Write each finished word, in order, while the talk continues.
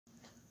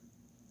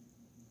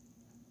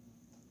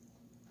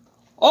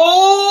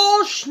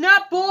Oh,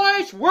 snap,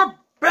 boys! We're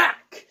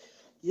back!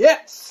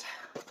 Yes!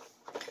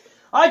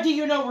 I do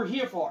you know we're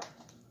here for?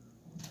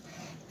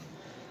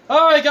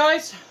 Alright,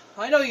 guys.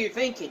 I know you're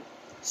thinking,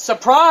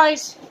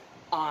 surprise!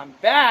 I'm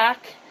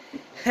back!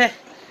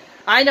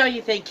 I know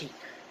you're thinking,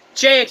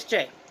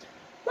 JXJ,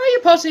 why are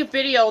you posting a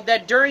video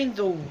that during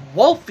the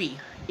Wolfie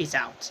is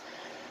out?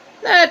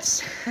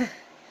 That's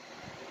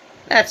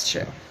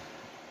true.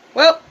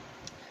 Well,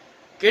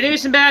 good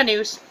news and bad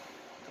news.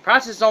 The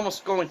process is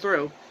almost going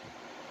through.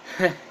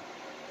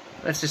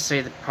 Let's just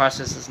say the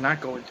process is not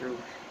going through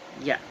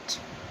yet.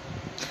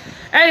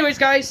 Anyways,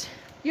 guys,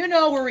 you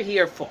know what we're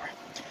here for.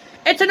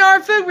 It's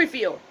another food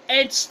review,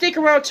 and stick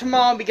around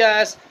tomorrow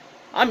because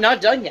I'm not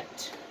done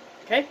yet.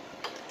 Okay?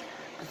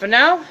 But for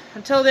now,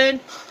 until then,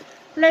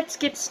 let's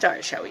get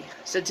started, shall we?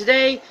 So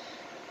today,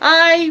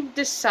 I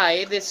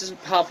decided this is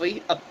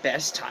probably a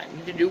best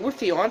timing to do a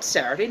review on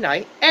Saturday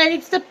night, and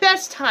it's the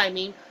best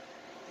timing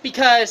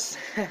because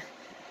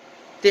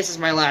this is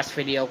my last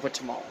video for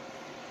tomorrow.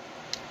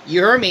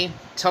 You heard me.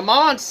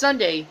 Tomorrow on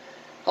Sunday,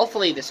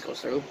 hopefully this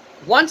goes through,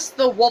 once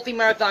the Wolfie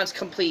Marathon's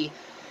complete,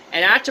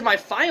 and after my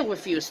final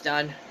review is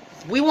done,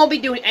 we won't be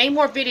doing any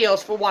more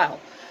videos for a while.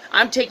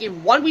 I'm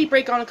taking 1 week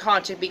break on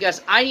content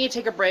because I need to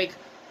take a break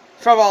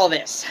from all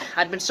this.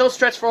 I've been so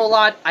stressed for a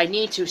lot, I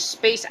need to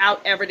space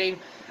out everything.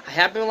 I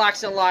have been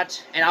relaxing a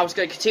lot, and I was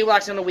going to continue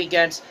relaxing on the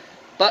weekends,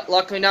 but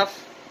luckily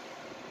enough,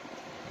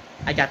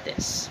 I got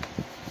this.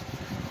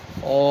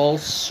 Oh,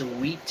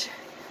 sweet.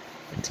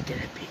 It's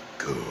gonna be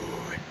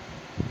good.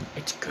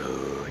 It's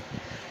good.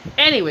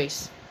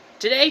 Anyways,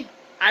 today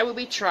I will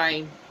be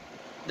trying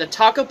the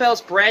Taco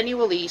Bell's brand new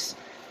release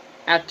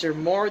after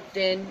more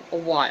than a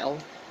while.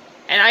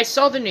 And I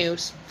saw the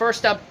news.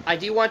 First up, I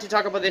do want to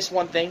talk about this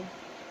one thing.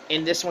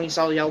 In this one, you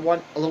saw the yellow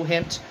one, a little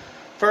hint.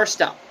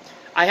 First up,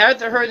 I heard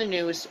the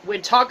news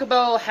when Taco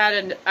Bell had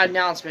an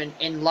announcement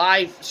in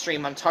live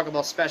stream on Taco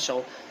Bell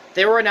Special.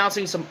 They were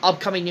announcing some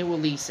upcoming new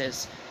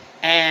releases,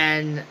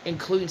 and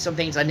including some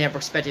things I never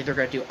expected they're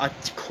going to do, a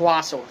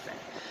crossover thing.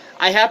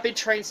 I have been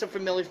trying some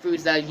familiar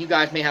foods that you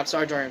guys may have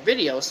saw during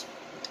videos,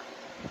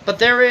 but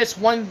there is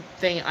one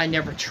thing I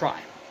never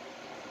tried.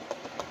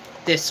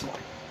 This one.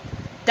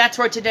 That's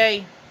why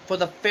today, for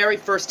the very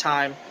first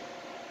time,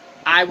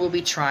 I will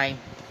be trying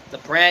the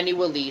brand new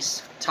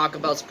release, Taco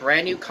Bell's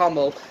brand new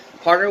combo,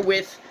 partner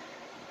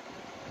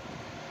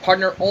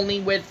only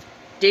with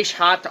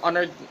Disha to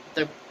honor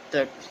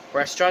the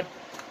restaurant,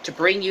 to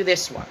bring you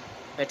this one.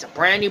 It's a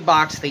brand new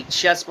box they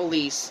just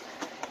released,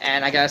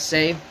 and I gotta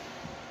say,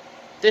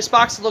 this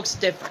box looks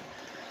different.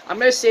 I'm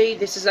gonna say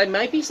it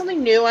might be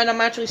something new, and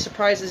I'm actually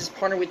surprised this is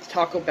partnered with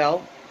Taco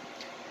Bell.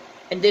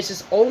 And this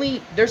is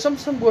there's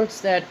some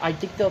words that I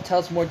think they'll tell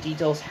us more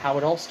details how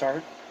it all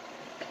started.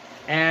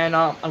 And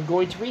I'm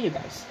going to read you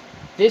guys.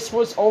 This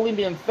was only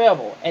been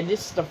available, and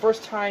this is the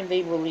first time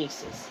they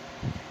release this.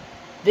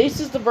 This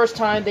is the first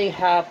time they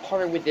have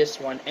partnered with this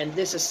one, and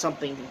this is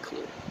something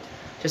included.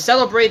 To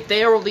celebrate,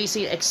 they are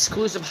releasing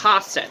exclusive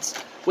hot sets,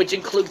 which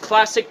include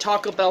classic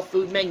Taco Bell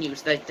food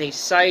menus that they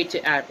decided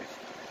to add with.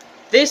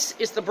 This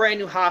is the brand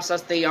new hot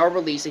sauce they are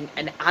releasing,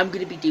 and I'm going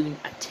to be doing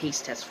a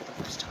taste test for the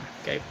first time,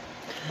 okay?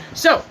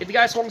 So, if you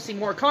guys want to see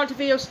more content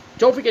videos,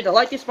 don't forget to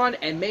like this one,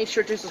 and make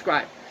sure to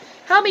subscribe.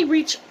 Help me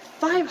reach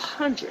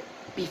 500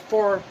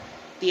 before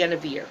the end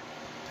of the year.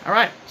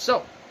 Alright,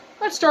 so,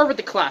 let's start with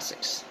the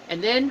classics,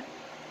 and then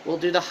we'll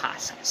do the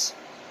hot sauce.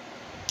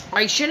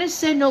 I shouldn't have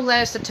said no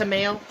lettuce to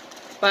tomato,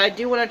 but I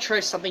do want to try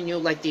something new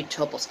like the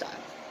Topo style.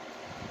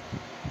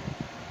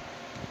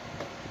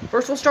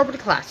 First, we'll start with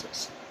the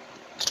classics.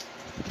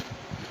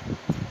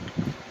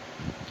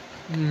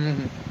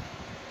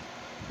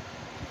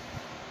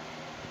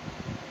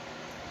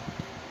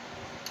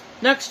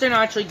 Next thing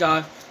I actually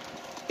got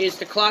is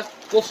the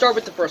we'll start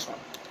with the first one.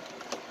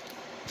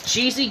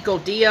 Cheesy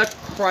Gordita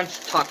Crunch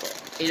Taco.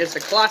 It is a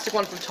classic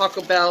one from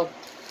Taco Bell,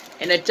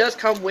 and it does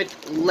come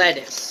with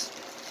lettuce.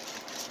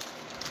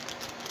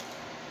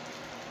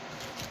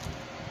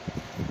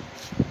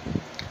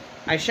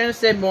 I shouldn't have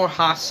said more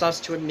hot sauce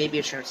to it. Maybe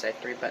I shouldn't have said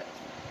 3, but...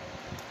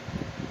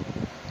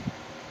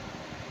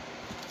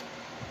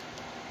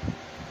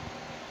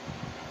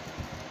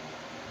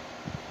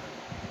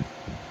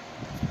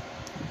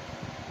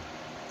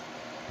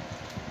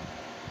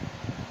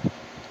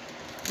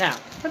 Now,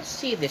 let's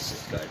see if this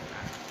is good.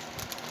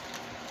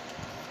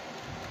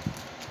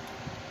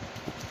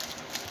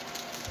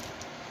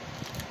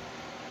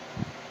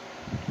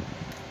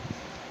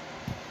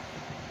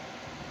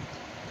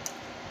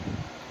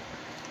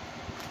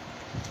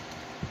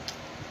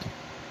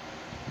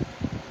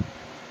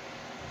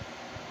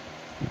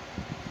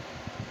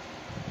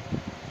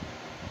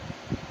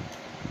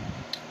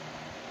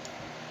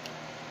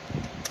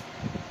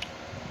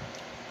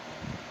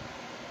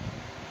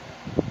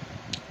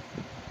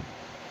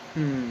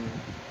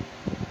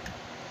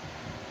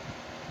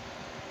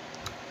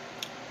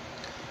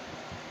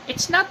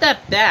 It's not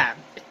that bad.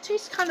 It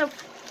tastes kind of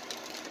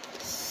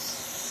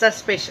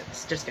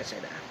suspicious. Just gonna say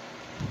that.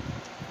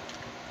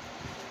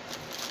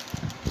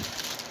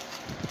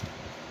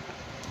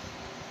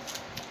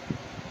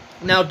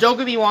 Now, don't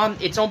get me wrong,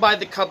 it's owned by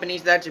the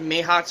companies that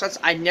made hot sauce.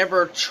 I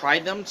never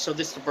tried them, so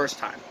this is the first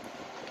time.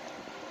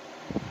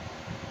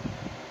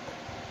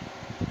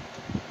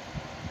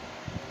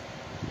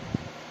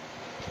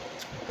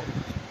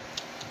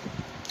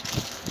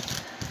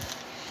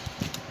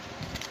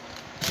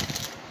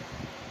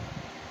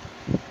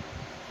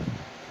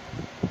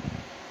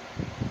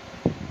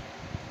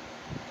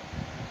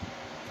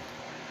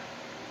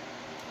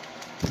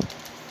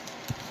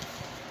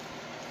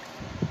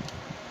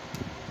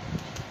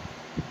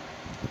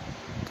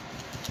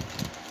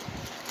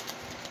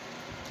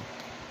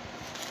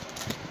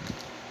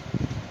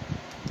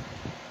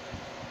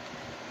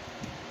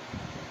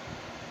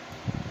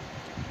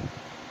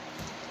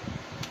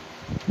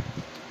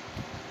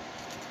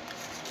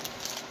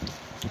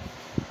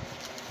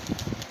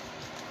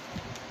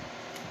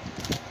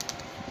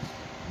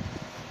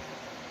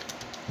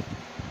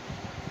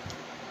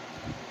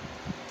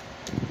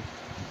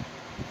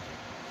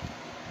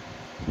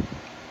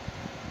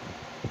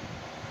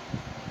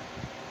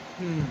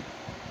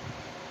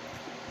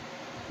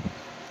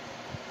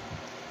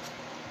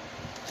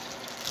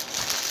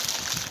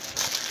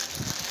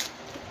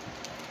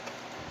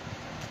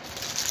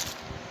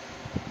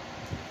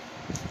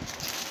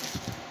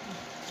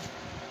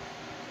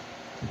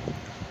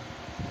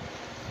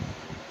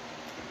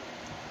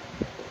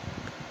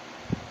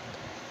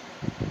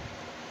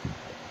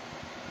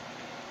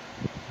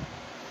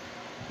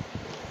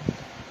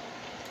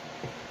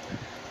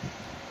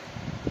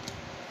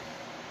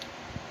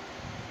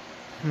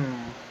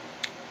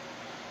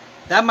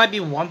 That might be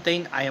one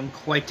thing I am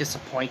quite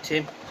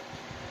disappointed.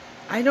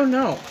 I don't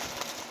know.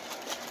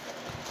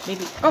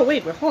 Maybe... Oh,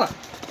 wait, hold on.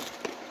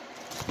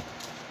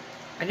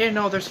 I didn't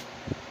know there's...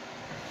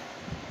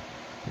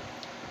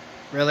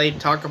 Really?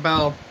 Talk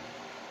about...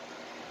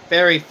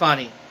 Very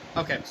funny.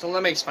 Okay, so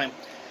let me explain.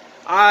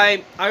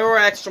 I ordered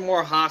extra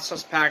more hot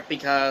sauce pack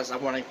because I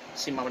want to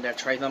see Mom and Dad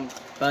try them.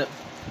 But...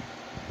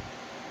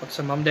 What's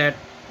the Mom and Dad?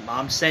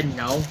 Mom said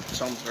no,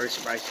 so I'm very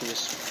surprised he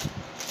just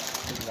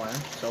didn't want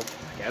it. So,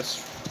 I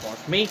guess... More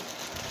for me.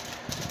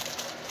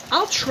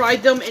 I'll try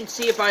them and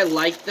see if I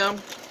like them.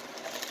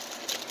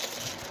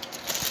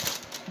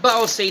 But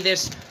I'll say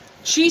this.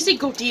 Cheesy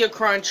Tortilla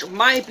Crunch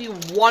might be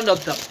one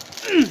of them.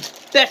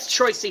 Best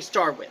choice they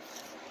start with.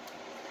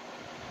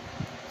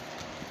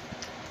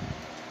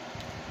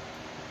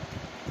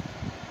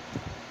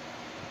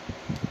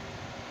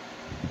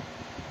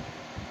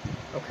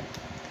 Okay.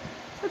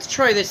 Let's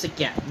try this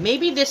again.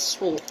 Maybe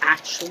this will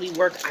actually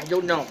work. I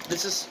don't know.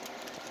 This is...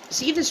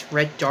 See this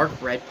dark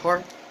red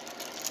part?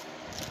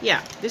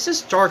 Yeah, this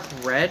is dark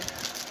red.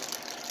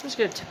 I'm just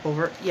gonna tip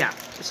over. Yeah,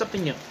 it's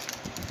something new.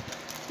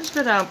 I'm just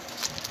gonna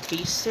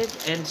taste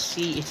it and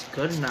see it's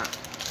good or not.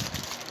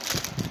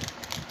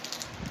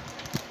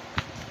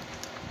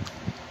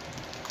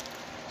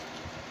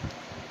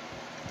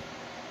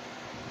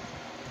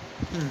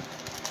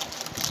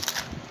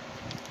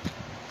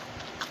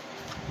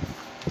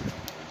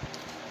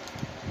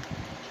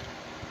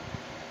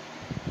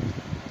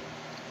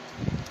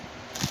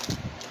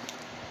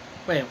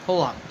 Wait,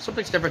 hold on.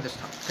 Something's different this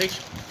time.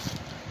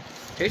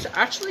 Tastes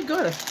actually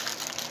good.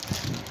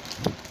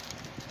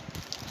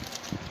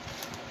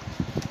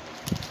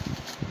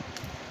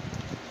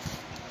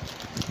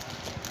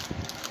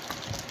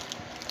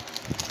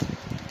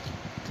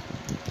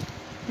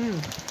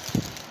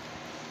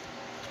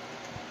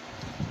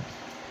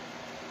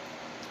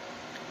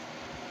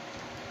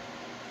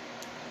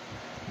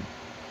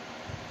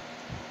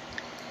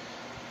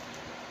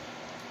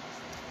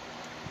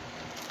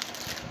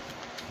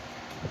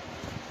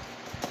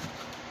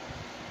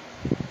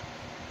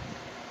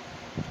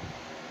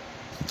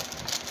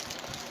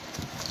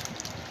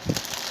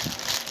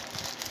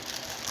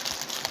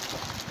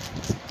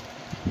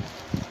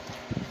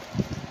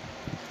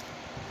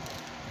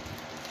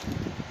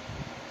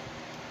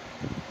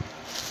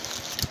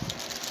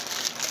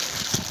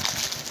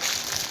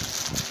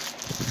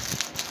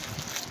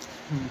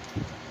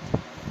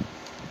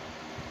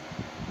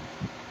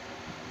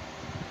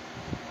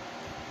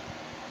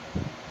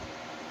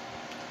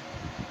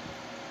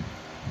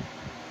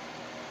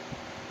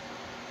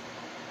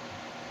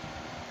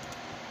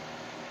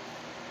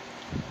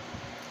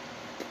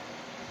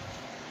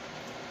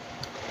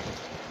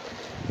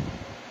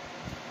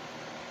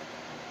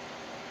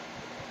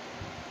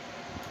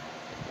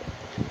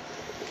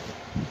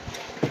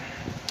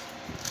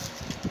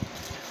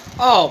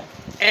 Oh,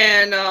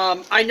 and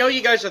I know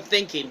you guys are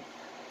thinking,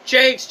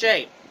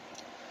 JXJ.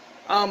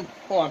 Hold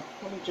on.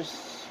 Let me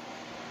just.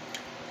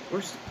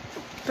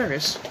 There it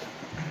is.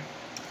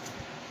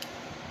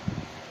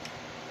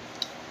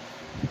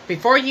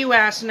 Before you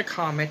ask in the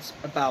comments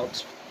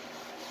about,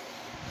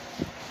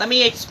 let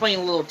me explain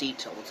a little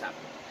detail what's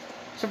happening.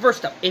 So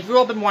first up, if you've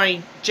all been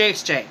wanting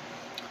JXJ,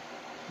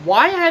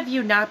 why have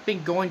you not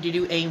been going to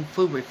do AIM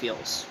food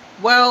reveals?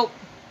 Well,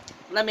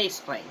 let me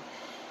explain.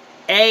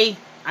 A,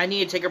 I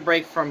need to take a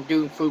break from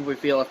doing food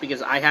reveals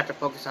because I have to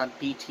focus on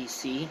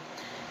BTC.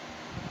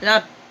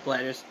 Not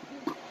letters,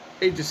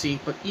 agency,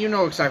 but you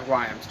know exactly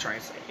why I'm trying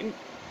to say.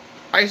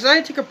 I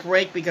decided to take a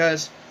break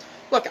because,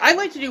 look, I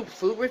like to do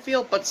food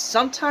review, but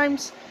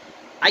sometimes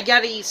I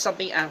gotta eat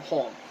something at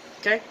home,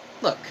 okay?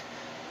 Look,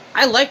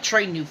 I like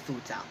trying new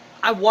foods out.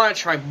 I want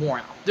to try more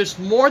out. There's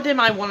more than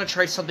I want to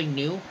try something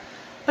new,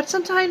 but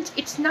sometimes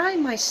it's not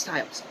in my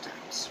style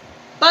sometimes.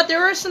 But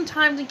there are some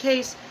times in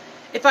case,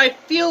 if I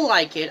feel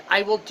like it,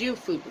 I will do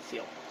food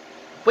review.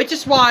 Which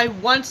is why,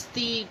 once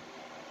the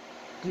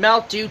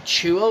Mountain Dew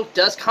Churro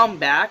does come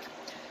back,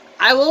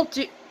 I will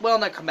do, well,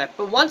 not come back,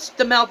 but once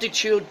the Mountain Dew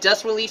Churro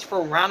does release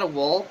for around the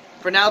world,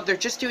 for now, they're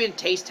just doing a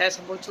taste test,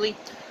 unfortunately,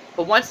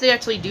 but once they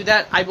actually do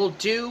that, I will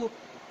do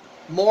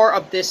more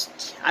of this,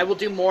 I will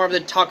do more of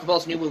the Taco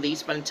Bell's new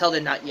release, but until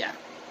then, not yet.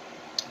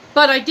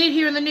 But I did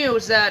hear in the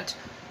news that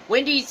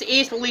Wendy's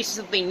is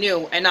releasing something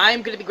new, and I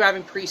am going to be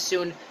grabbing pretty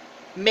soon,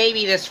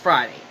 maybe this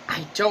Friday.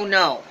 I don't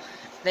know.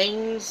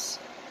 Things,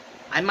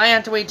 I might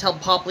have to wait until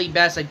probably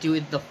best I do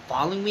it the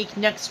following week,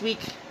 next week.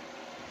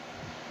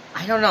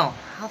 I don't know.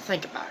 I'll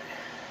think about it.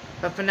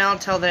 But for now,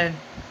 until then,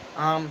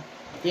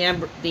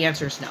 the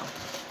answer is no.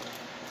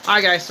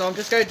 Alright guys, so I'm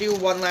just going to do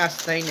one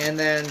last thing, and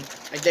then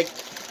I think,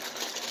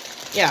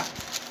 yeah.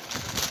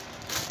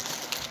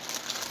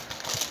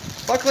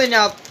 Luckily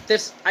now,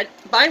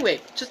 by the way,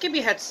 just give me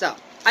a heads up.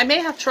 I may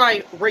have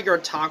tried regular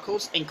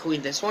tacos,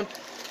 including this one,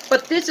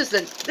 but this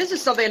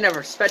is something I never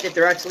expected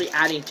they're actually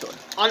adding to it.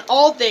 On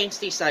all things,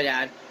 they decided to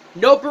add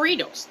no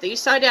burritos. They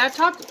decided to add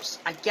tacos.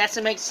 I guess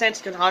it makes sense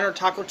to honor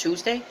Taco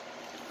Tuesday.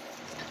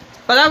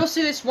 But I will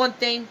say this one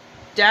thing,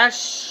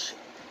 Disha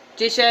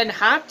and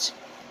Hot.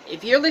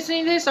 If you're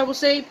listening to this, I will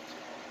say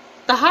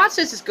the hot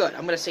sauce is good.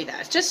 I'm gonna say that.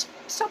 It's just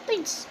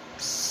something.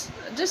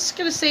 Just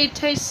gonna say it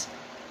tastes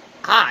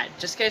odd.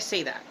 Just gonna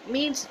say that. It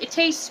means it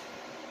tastes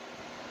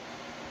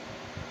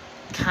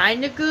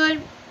kind of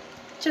good.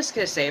 Just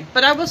gonna say it.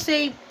 But I will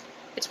say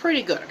it's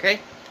pretty good, okay?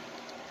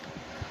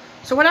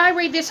 So when I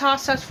rate this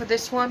hot sauce for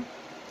this one,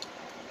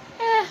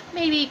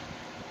 maybe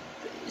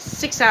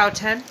 6 out of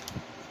 10.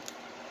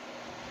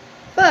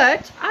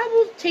 But I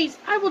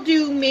will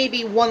do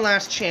maybe one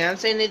last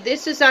chance, and if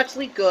this is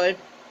actually good,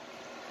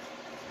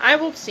 I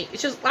will see.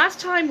 It's just last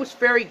time was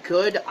very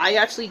good. I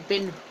actually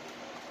been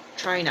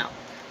trying out.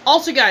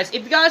 Also, guys,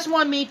 if you guys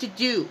want me to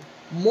do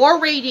more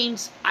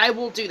ratings, I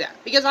will do that.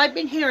 Because I've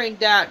been hearing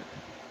that,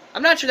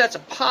 I'm not sure that's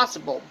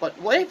impossible, but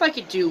what if I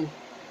could do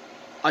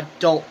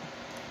adult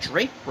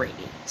drink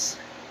ratings?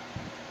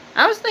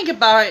 I was thinking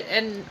about it,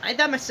 and I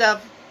thought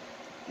myself,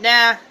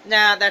 nah,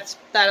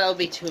 that'll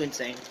be too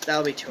insane.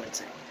 That'll be too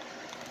insane.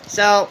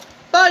 So,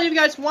 but if you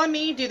guys want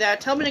me to do that,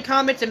 tell me in the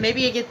comments, and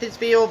maybe I get this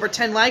video over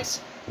 10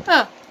 likes.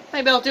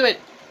 Maybe I'll do it.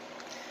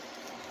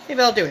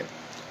 Maybe I'll do it.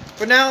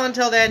 For now,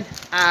 until then,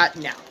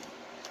 now.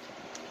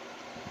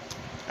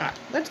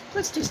 Alright,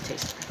 let's just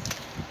taste it.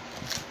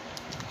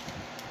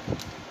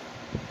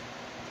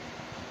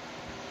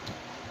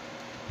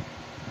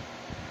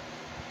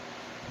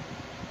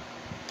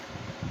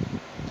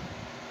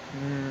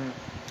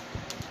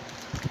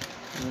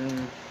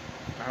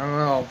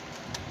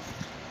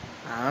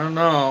 I don't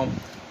know.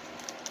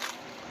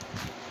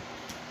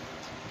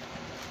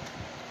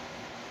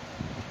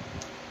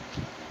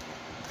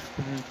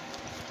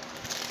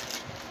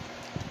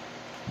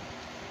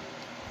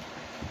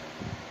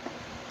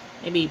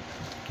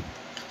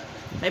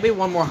 Maybe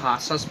one more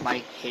hot sauce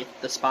might hit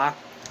the spot.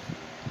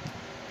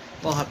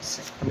 We'll have to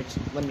see.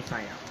 Let me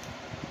find out.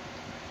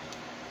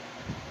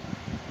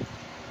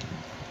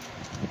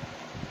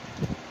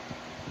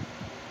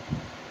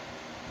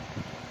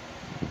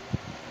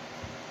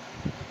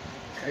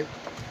 Okay.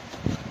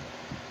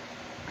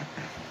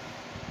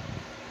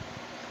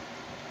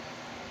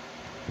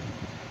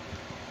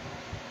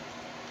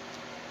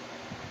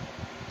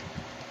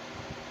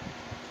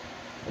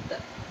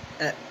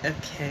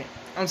 Okay.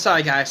 I'm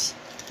sorry, guys.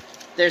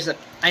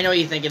 I know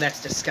you're thinking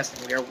that's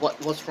disgusting.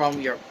 What's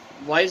wrong with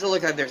why does it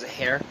look like there's a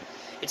hair?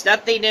 It's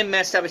not they didn't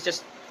mess up, it's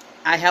just,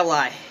 I have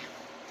lie.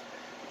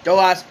 Don't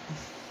ask.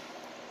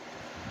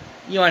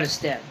 You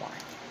understand why.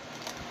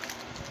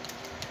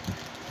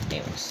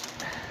 Anyways.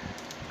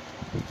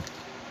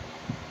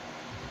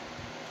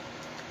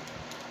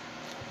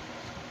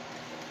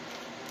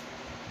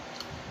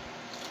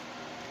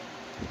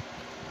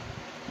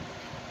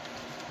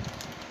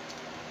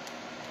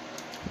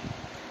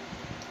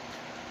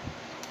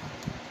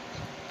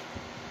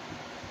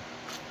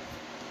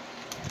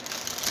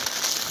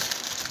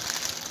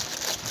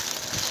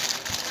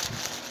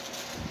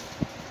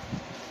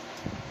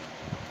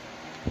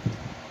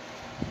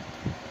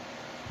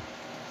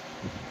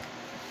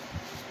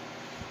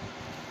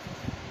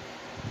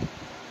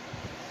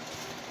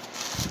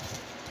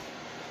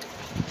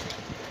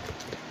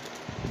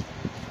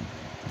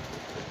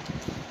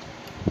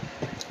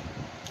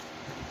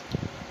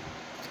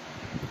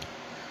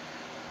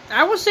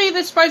 I will say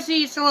the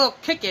spicy is a little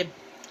kicking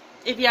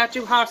if you have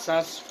too hot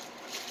sauce.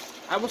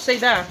 I will say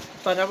that,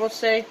 but I will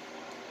say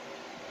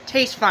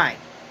tastes fine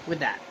with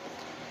that.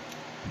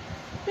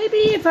 Maybe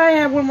if I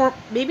have one more,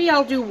 maybe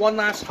I'll do one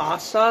last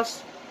hot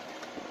sauce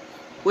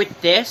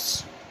with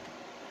this.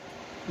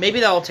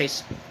 Maybe that'll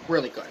taste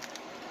really good.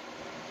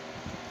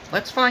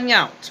 Let's find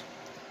out.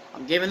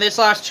 I'm giving this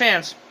last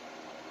chance.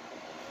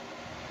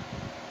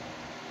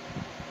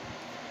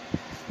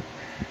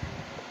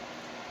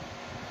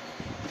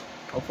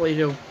 Hopefully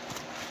you do.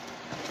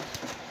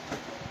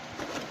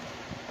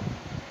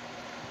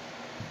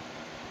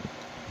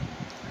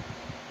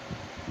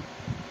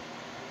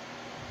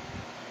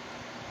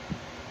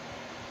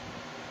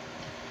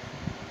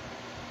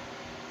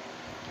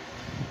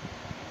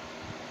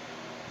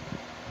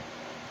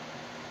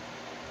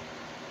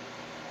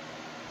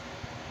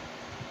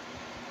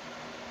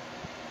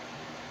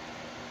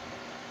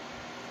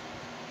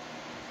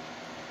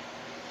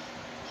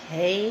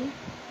 Okay.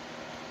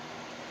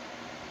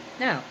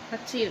 Now,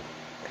 let's see. Hold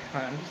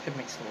on, I'm just gonna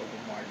mix it a little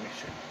bit more to make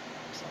sure.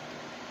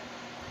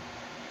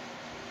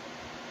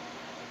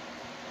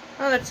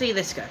 Oh, let's see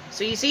this guy.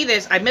 So you see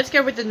this? I mixed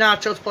it with the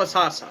nachos plus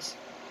hot sauce.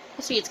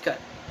 We'll see it's good.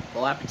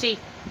 Bon appetit.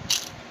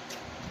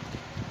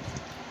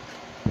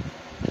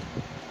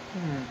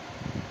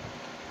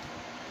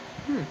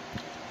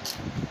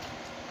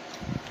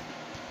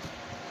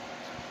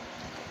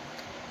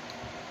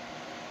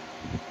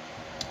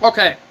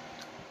 Okay.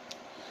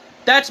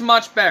 That's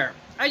much better.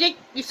 I think,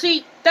 you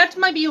see, that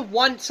might be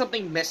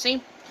something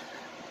missing.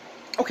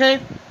 Okay?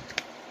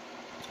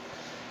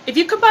 If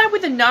you combine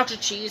with the nacho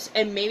cheese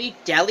and maybe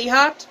deli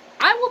hot,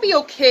 I will be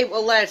okay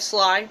with let it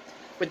slide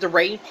with the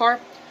rain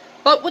part.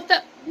 But with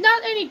the,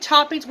 not any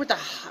toppings with the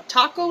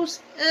tacos,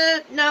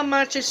 not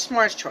much is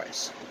smart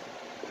choice.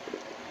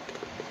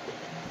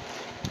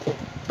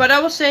 But I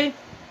will say,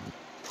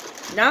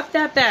 not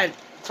that bad,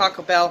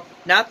 Taco Bell.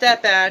 Not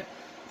that bad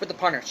for the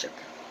partnership.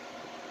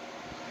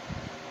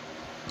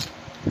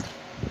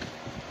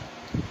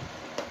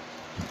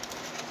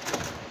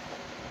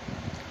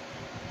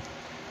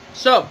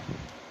 So,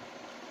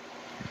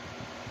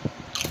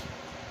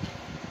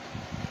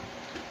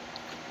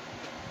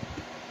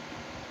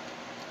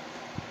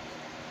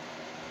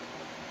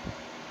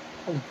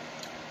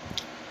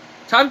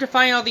 time to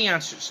find out the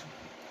answers.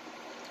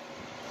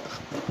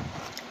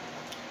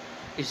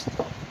 Is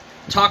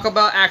Taco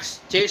Bell asks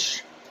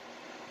Dish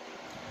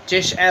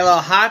a little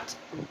hot?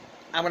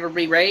 I'm gonna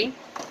be ready.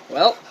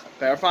 Well,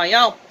 better find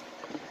out.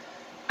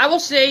 I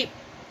will say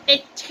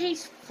it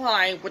tastes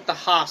fine with the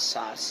hot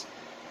sauce.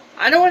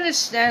 I don't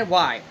understand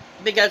why.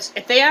 Because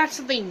if they add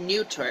something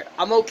new to it,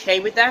 I'm okay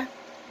with that.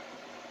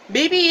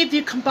 Maybe if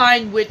you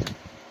combine with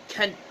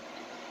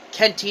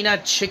Cantina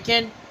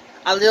chicken,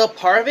 a little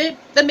part of it,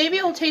 then maybe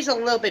it'll taste a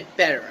little bit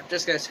better. I'm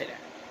just gonna say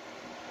that.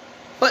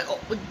 But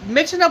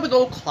mixing up with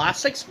old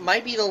classics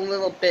might be a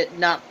little bit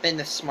not been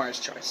the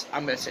smartest choice.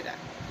 I'm gonna say that.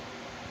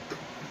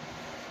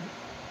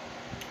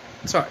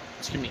 Sorry,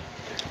 excuse me.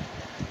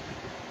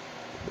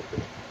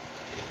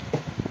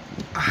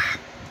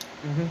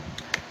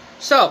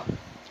 So,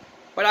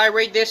 when I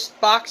rate this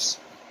box,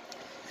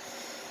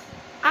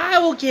 I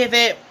will give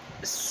it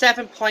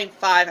 7.5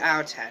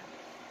 out of 10.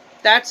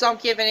 That's all I'm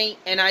giving it,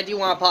 and I do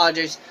want to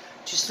apologize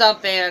to some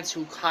fans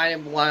who kind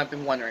of have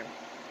been wondering.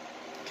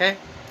 Okay?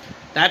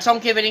 That's all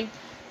I'm giving it.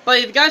 But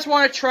if you guys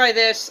want to try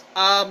this,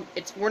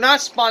 we're not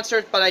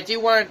sponsored, but I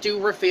do want to do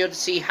a review to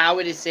see how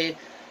it is.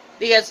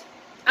 Because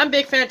I'm a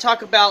big fan of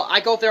Taco Bell. I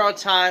go there all the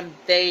time.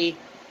 They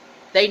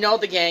know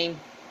the game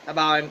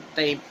about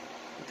it.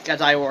 Because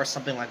I or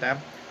something like that.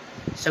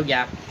 So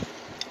yeah.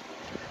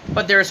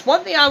 But there's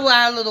one thing I will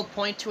add a little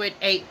point to it.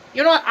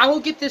 You know what? I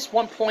will give this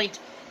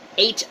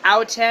 1.8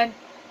 out of 10.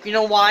 You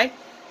know why?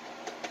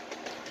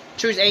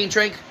 Choose any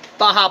drink.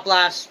 Baja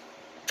Blast.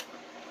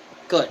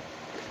 Good.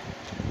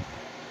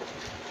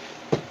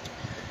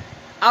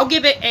 I'll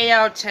give it 8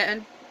 out of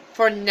 10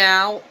 for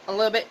now. A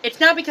little bit. It's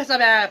not because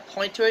I'm adding a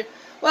point to it.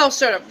 Well,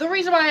 sort of. The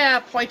reason why I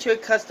add a point to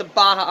it because the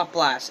Baja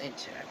Blast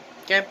into it.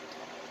 Okay?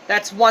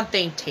 That's one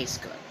thing tastes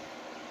good.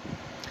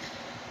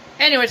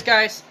 Anyways,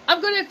 guys, I'm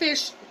going to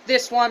finish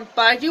this one,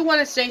 but I do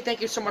want to say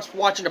thank you so much for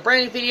watching the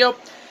brand new video.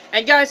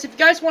 And guys, if you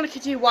guys want to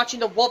continue watching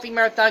the Wolfie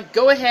Marathon,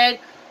 go ahead,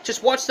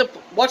 just watch the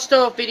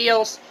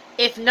videos.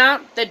 If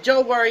not, then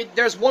don't worry,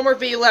 there's one more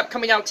video left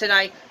coming out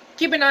tonight.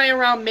 Keep an eye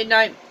around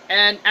midnight.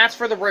 And as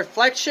for the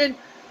reflection,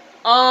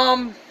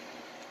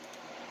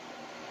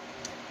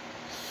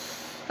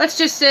 let's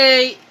just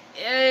say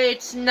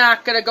it's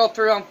not going to go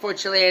through,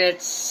 unfortunately, and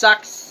it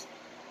sucks.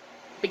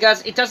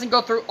 Because it doesn't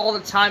go through all the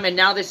time, and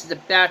now this is a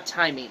bad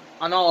timing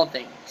on all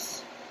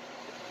things.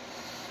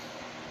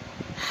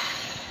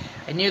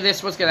 I knew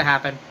this was going to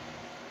happen.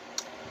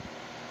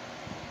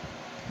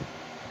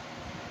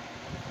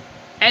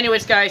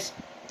 Anyways, guys,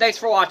 thanks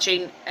for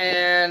watching,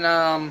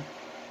 and,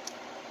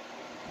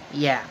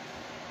 yeah.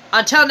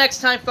 Until next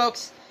time,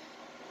 folks,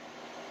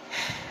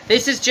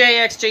 this is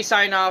JXJ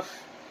signing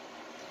off,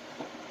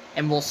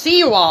 and we'll see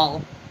you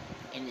all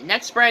in the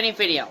next brand new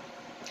video.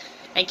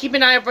 And keep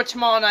an eye out for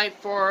tomorrow night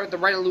for the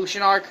Red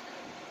Illusion arc.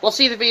 We'll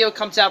see if the video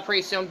comes out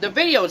pretty soon. The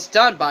video is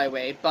done, by the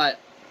way, but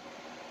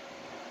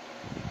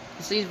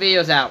we'll see the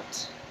video's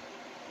out.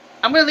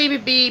 I'm going to leave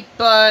it be,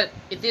 but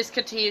if this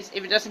continues,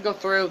 if it doesn't go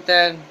through,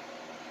 then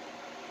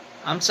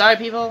I'm sorry,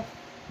 people.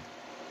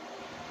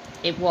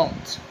 It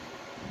won't.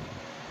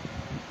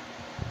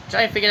 I'm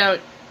trying to figure out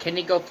Can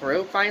it go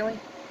through, finally?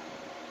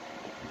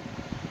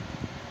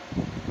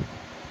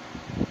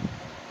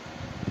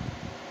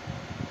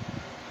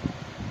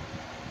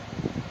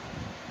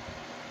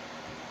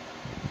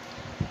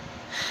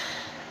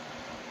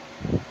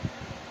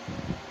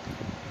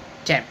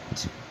 Damn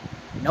it.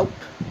 Nope.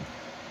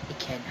 It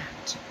cannot.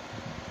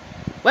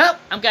 Well,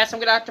 I guess I'm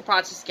gonna have to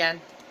process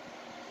again.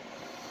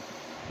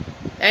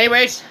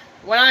 Anyways,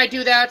 when I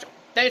do that,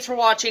 thanks for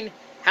watching.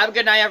 Have a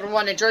good night,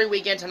 everyone. Enjoy your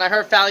weekend. And I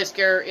heard Valley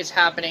Scare is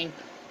happening.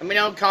 Let me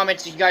know in the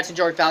comments if you guys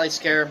enjoyed Valley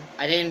Scare.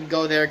 I didn't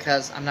go there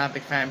because I'm not a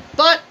big fan.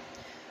 But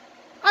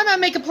I might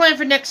make a plan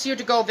for next year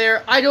to go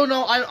there. I don't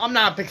know. I'm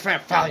not a big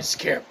fan of Valley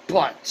Scare.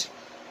 But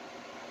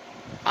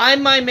I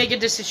might make a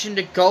decision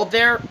to go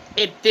there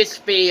if this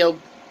video,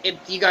 if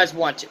you guys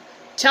want to.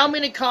 Tell me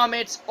in the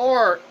comments.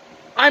 Or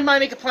I might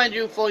make a plan to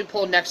do a fully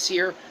poll next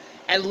year.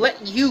 And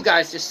let you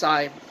guys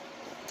decide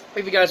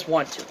if you guys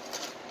want to.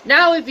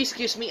 Now, if you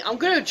excuse me, I'm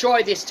gonna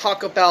enjoy this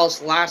Taco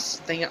Bell's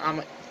last thing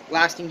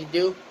to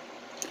do.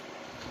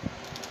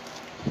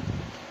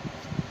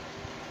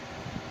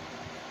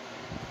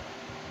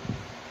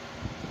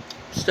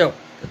 Still,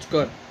 it's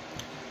good.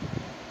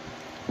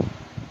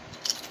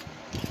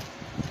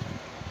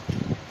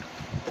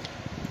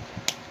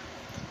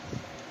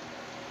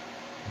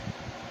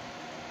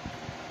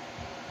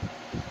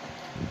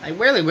 I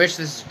really wish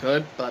this is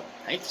good, but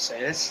I hate to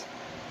say this.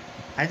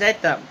 I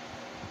think that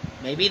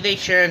maybe they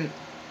shouldn't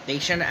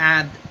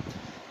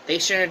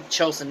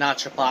chose the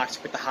nacho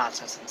box with the hot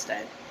sauce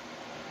instead.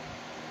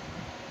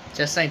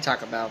 Just saying,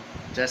 Taco Bell.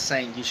 Just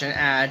saying, you should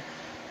add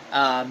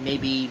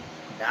maybe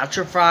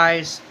nacho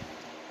fries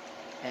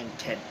and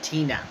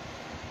cantina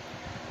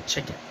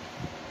chicken.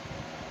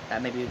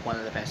 That may be one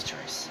of the best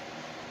choice.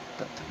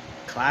 But the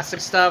classic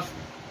stuff,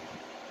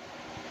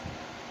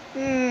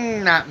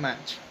 not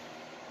much.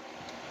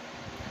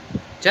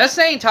 Just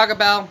saying, Taco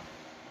Bell.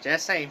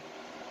 Just saying.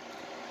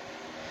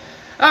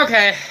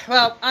 Okay,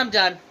 well, I'm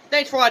done.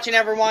 Thanks for watching,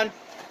 everyone.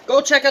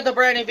 Go check out the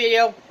brand new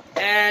video.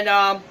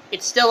 And,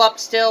 it's still up,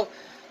 still.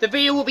 The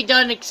video will be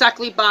done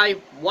exactly by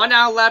 1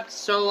 hour left.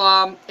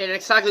 So, in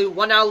exactly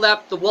 1 hour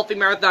left, the Wolfie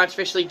Marathon is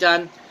officially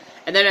done.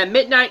 And then at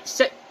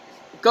midnight,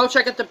 go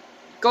check it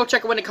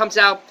when it comes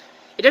out.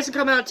 It doesn't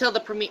come out until the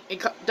premiere.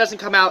 It doesn't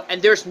come out.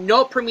 And there's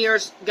no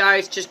premieres,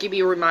 guys. Just give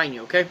me a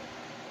reminder, okay?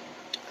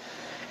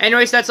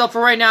 Anyways, that's all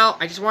for right now.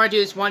 I just want to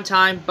do this one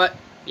time, but,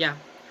 yeah.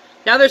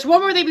 Now, there's one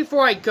more thing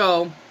before I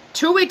go.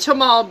 2 weeks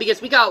tomorrow,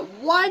 because we got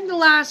one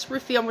last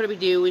reveal I'm going to be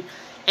doing,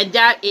 and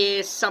that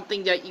is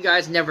something that you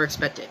guys never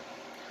expected.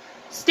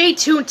 Stay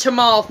tuned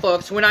tomorrow,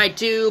 folks, when I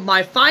do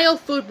my final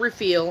food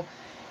reveal,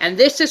 and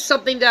this is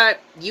something that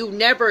you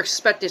never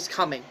expect is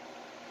coming.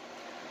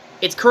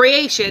 It's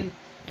creation,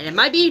 and it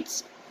might be...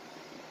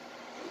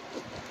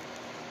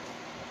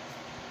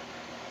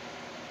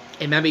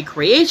 It might be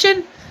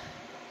creation,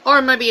 or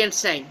it might be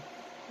insane.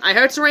 I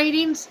heard some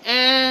ratings,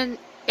 and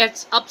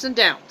it's ups and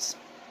downs.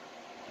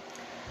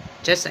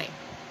 Just saying.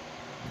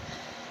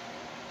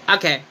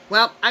 Okay,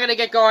 well, I'm gonna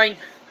get going.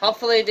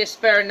 Hopefully this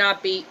better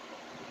not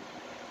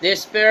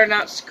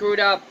screwed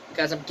up,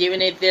 because I'm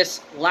giving it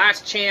this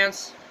last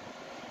chance.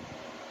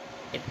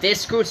 If this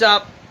screws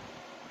up,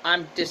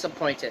 I'm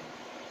disappointed.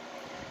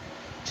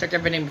 Check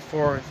everything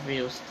before the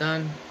video's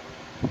done.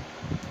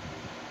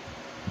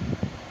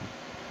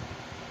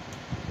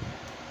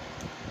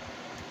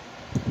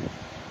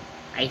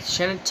 I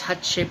shouldn't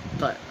touch it,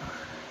 but...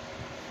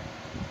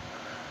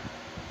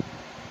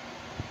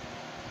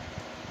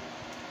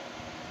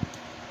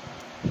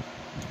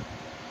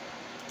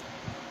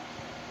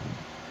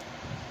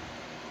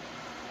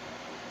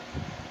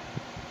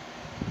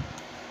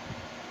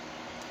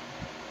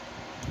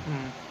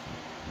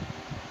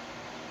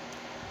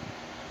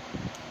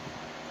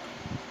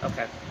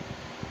 Okay.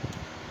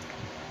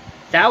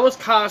 That was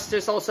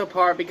Costa's also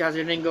part because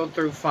it didn't go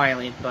through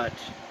finally, but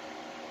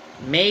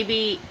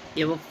maybe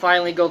it will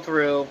finally go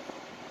through.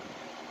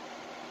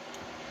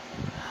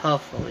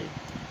 Hopefully.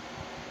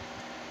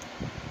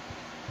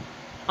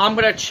 I'm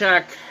gonna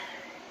check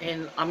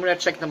in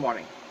the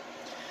morning.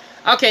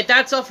 Okay,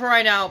 that's all for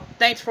right now.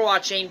 Thanks for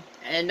watching.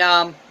 And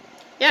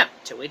yeah,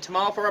 till we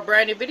tomorrow for a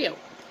brand new video.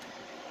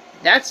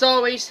 That's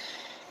always,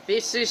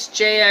 this is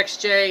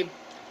JXJ.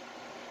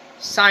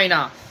 Sign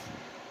off.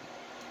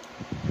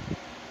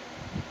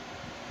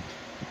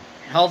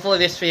 And hopefully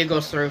this video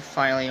goes through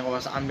finally, or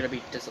else I'm gonna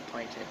be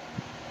disappointed.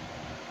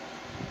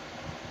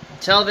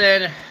 Until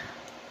then,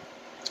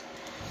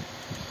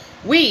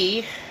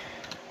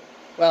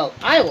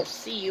 I will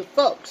see you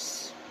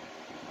folks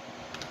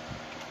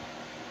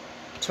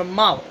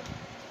tomorrow.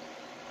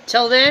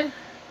 Till then,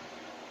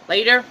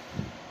 later,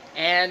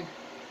 and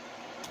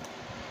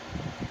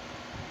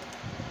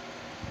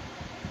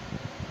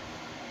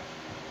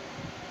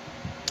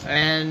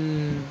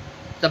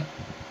the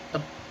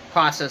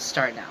process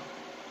start now.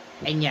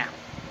 And yeah.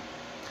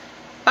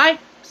 Bye.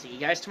 See you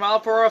guys tomorrow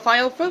for a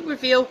final food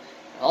reveal.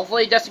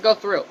 Hopefully it doesn't go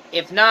through.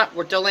 If not,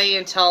 we'll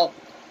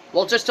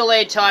just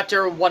delay until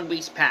after 1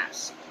 week's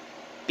pass.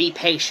 Be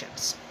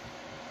patient.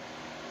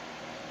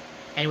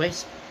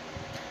 Anyways.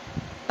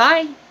 Bye.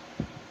 Bye.